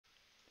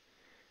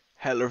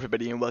Hello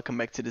everybody and welcome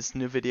back to this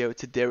new video.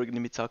 Today we're going to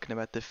be talking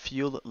about the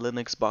Fuel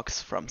Linux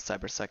box from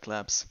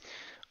CyberSecLabs.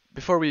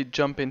 Before we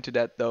jump into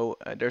that though,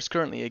 there's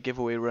currently a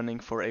giveaway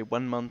running for a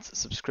 1-month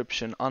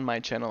subscription on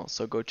my channel,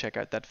 so go check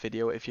out that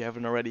video if you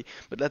haven't already.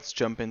 But let's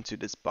jump into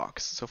this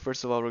box. So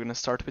first of all, we're going to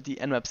start with the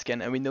Nmap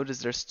scan, and we notice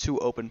there's two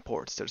open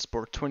ports. There's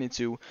port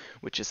 22,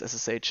 which is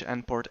SSH,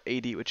 and port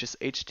 80, which is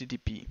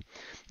HTTP.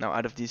 Now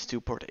out of these two,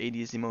 port 80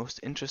 is the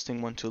most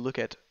interesting one to look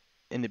at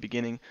in the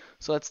beginning,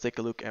 so let's take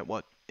a look at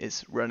what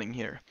is running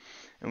here.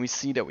 And we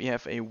see that we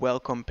have a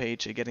welcome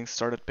page, a getting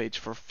started page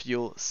for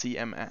Fuel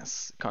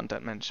CMS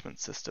content management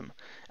system,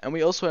 and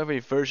we also have a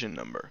version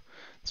number.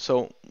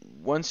 So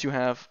once you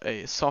have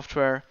a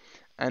software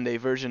and a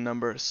version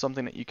number,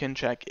 something that you can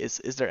check is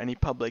there any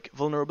public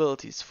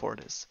vulnerabilities for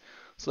this.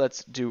 So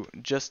let's do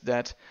just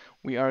that.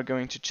 We are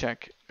going to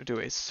do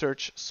a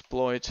search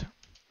exploit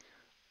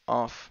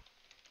of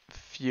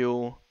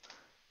Fuel,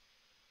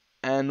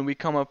 and we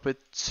come up with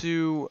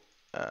two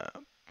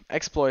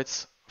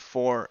exploits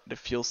for the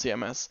Fuel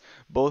CMS,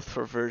 both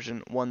for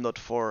version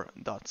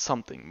 1.4.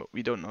 something, but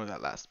we don't know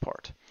that last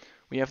part.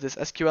 We have this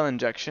SQL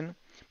injection,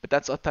 but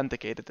that's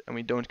authenticated and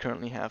we don't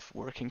currently have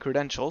working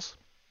credentials.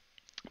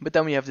 But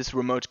then we have this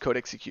remote code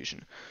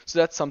execution, so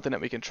that's something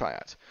that we can try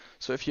out.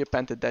 So if you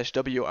append the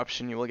 -w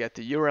option, you will get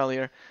the URL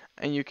here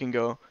and you can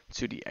go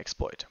to the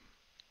exploit.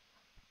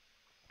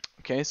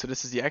 Okay, so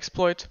this is the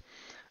exploit.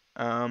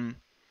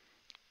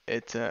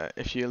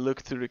 If you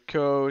look through the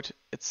code,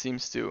 it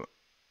seems to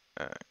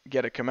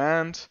get a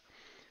command.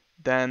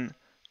 Then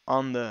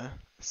on the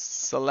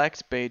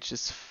select page,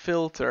 this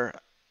filter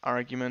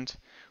argument,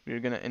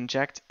 we're going to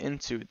inject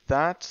into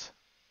that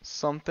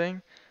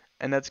something,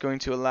 and that's going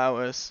to allow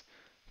us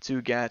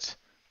to get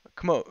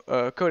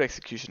code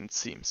execution, it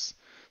seems.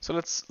 So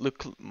let's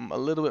look a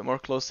little bit more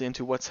closely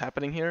into what's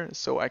happening here.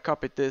 So I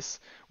copied this,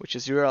 which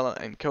is URL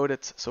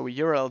encoded. So we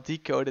URL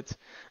decoded,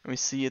 and we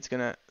see it's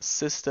gonna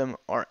system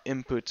or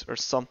input or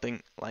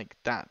something like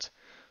that.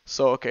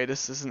 So okay,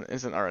 this is an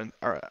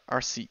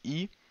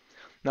RCE.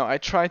 Now I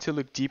tried to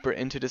look deeper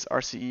into this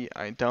RCE.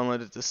 I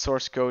downloaded the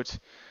source code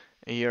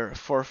here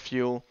for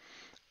Fuel,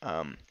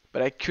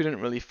 but I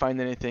couldn't really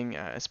find anything.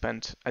 I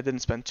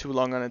didn't spend too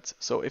long on it.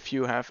 So if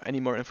you have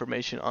any more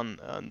information on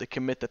the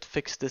commit that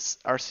fixed this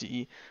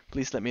RCE,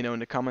 please let me know in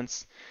the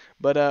comments.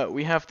 But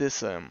we have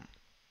this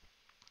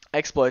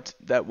exploit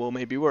that will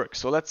maybe work.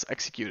 So let's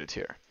execute it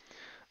here.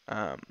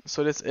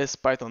 So this is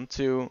Python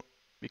 2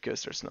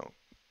 because there's no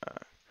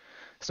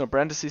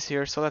parentheses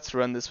here. So let's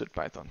run this with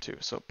Python 2.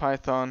 So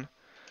Python,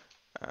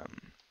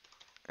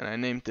 and I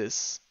named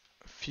this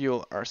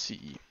Fuel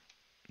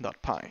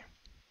RCE.py.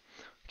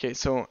 Okay,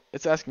 so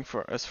it's asking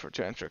for us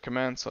to enter a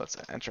command, so let's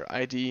enter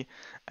ID,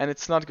 and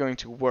it's not going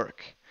to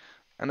work.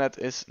 And that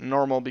is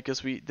normal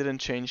because we didn't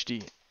change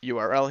the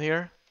URL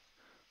here.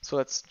 So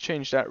let's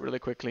change that really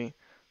quickly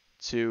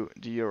to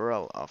the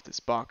URL of this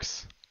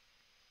box.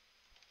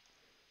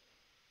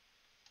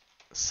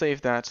 Save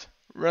that,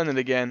 run it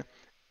again,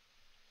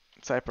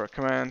 type our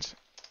command,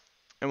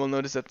 and we'll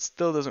notice that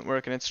still doesn't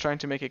work, and it's trying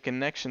to make a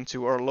connection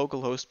to our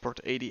localhost port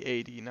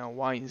 8080. Now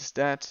why is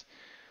that?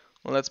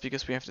 Well, that's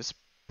because we have this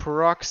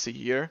proxy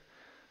here,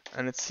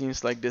 and it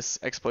seems like this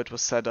exploit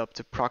was set up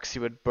to proxy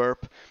with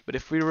burp, but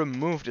if we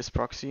remove this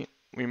proxy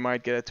we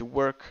might get it to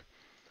work.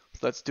 So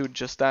let's do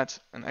just that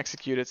and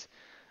execute it,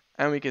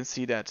 and we can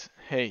see that,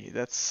 hey,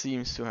 that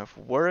seems to have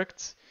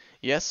worked.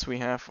 Yes, we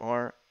have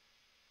our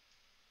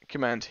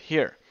command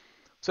here,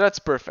 so that's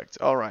perfect.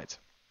 Alright,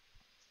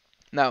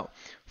 now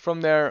from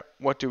there,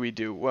 what do we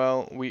do?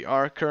 Well, we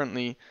are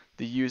currently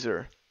the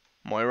user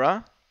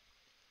Moira,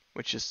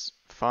 which is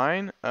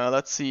fine.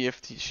 Let's see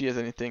if she has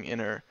anything in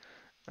her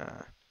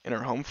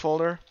home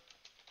folder,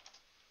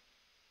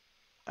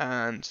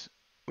 and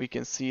we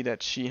can see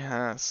that she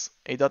has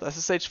a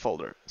 .ssh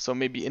folder. So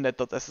maybe in that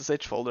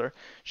 .ssh folder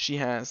she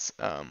has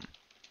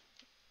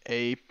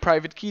a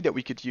private key that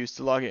we could use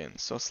to log in.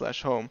 So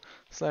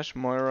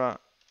 /home/Moira.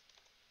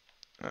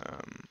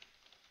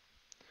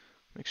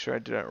 Make sure I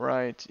do that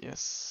right.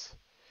 Yes.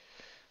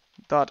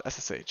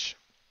 .ssh.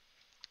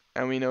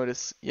 And we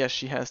notice, yes,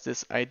 she has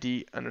this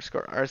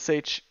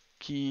ID_RSH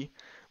key,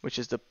 which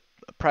is the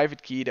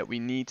private key that we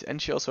need, and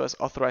she also has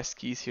authorized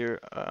keys here,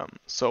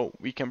 so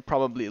we can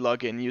probably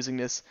log in using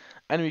this,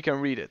 and we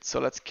can read it. So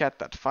let's cat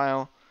that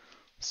file.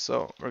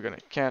 So we're gonna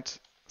cat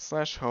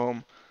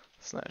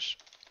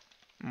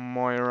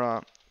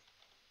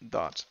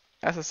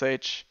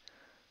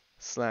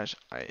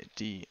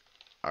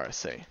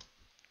 /home/Moira.ssh/ID_RSA.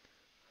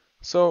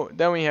 So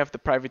then we have the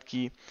private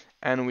key,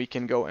 and we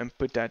can go and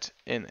put that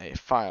in a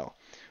file,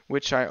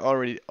 which I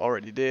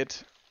already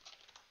did.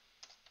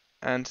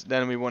 And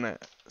then we want to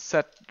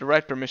set the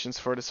right permissions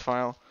for this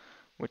file,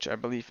 which I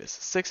believe is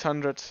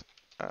 600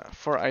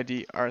 for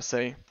ID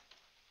RSA.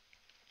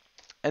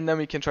 And then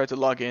we can try to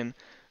log in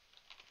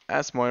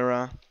as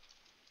Moira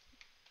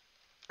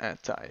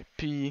at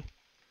IP,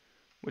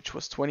 which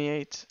was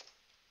 28.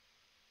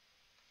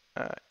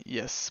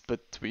 Yes,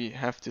 but we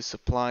have to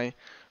supply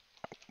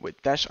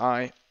with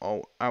 -i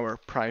our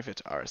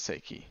private RSA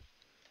key.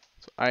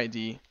 So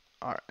ID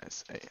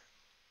RSA.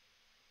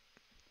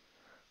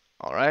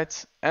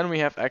 Alright, and we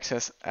have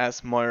access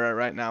as Moira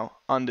right now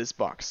on this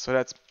box, so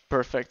that's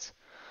perfect.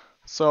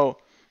 So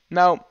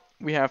now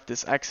we have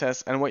this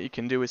access, and what you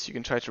can do is you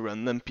can try to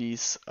run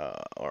limpys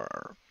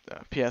or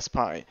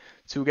PSPy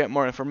to get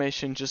more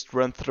information. Just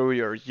run through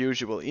your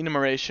usual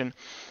enumeration,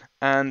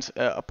 and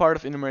a part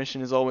of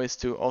enumeration is always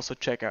to also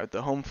check out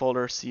the home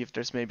folder, see if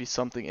there's maybe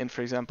something in,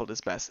 for example,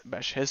 this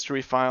bash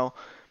history file.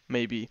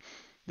 Maybe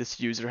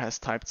this user has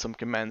typed some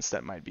commands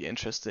that might be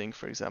interesting,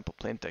 for example,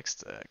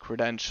 plaintext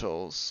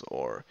credentials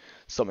or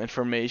some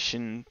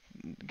information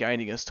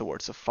guiding us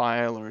towards a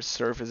file or a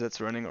service that's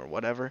running or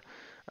whatever.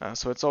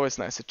 So it's always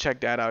nice to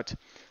check that out.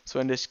 So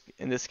in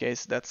this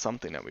case, that's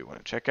something that we want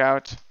to check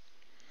out.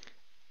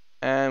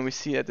 And we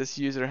see that this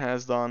user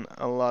has done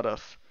a lot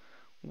of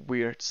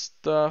weird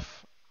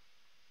stuff.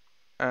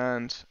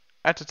 And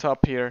at the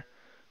top here,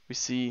 we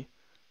see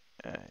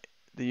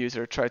the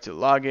user tried to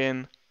log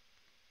in,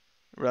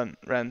 ran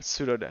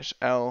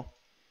sudo-l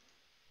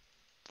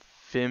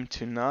vim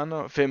to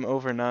nano, vim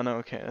over nano.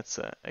 Okay, that's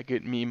a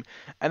good meme.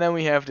 And then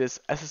we have this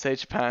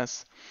SSH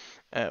pass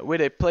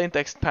with a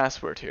plaintext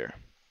password here.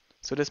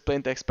 So this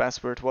plaintext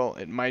password, well,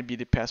 it might be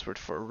the password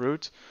for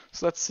root.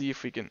 So let's see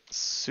if we can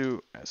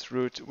su as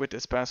root with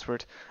this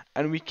password,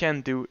 and we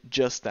can do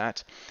just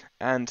that.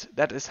 And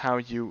that is how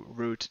you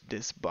root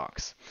this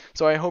box.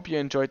 So I hope you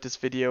enjoyed this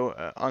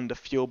video on the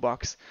Fuel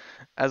box.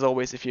 As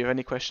always, if you have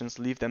any questions,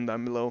 leave them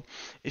down below.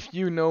 If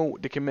you know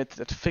the commit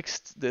that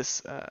fixed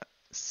this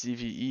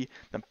CVE,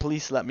 then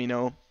please let me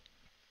know.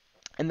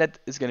 And that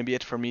is going to be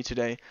it for me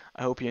today.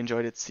 I hope you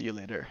enjoyed it. See you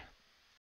later.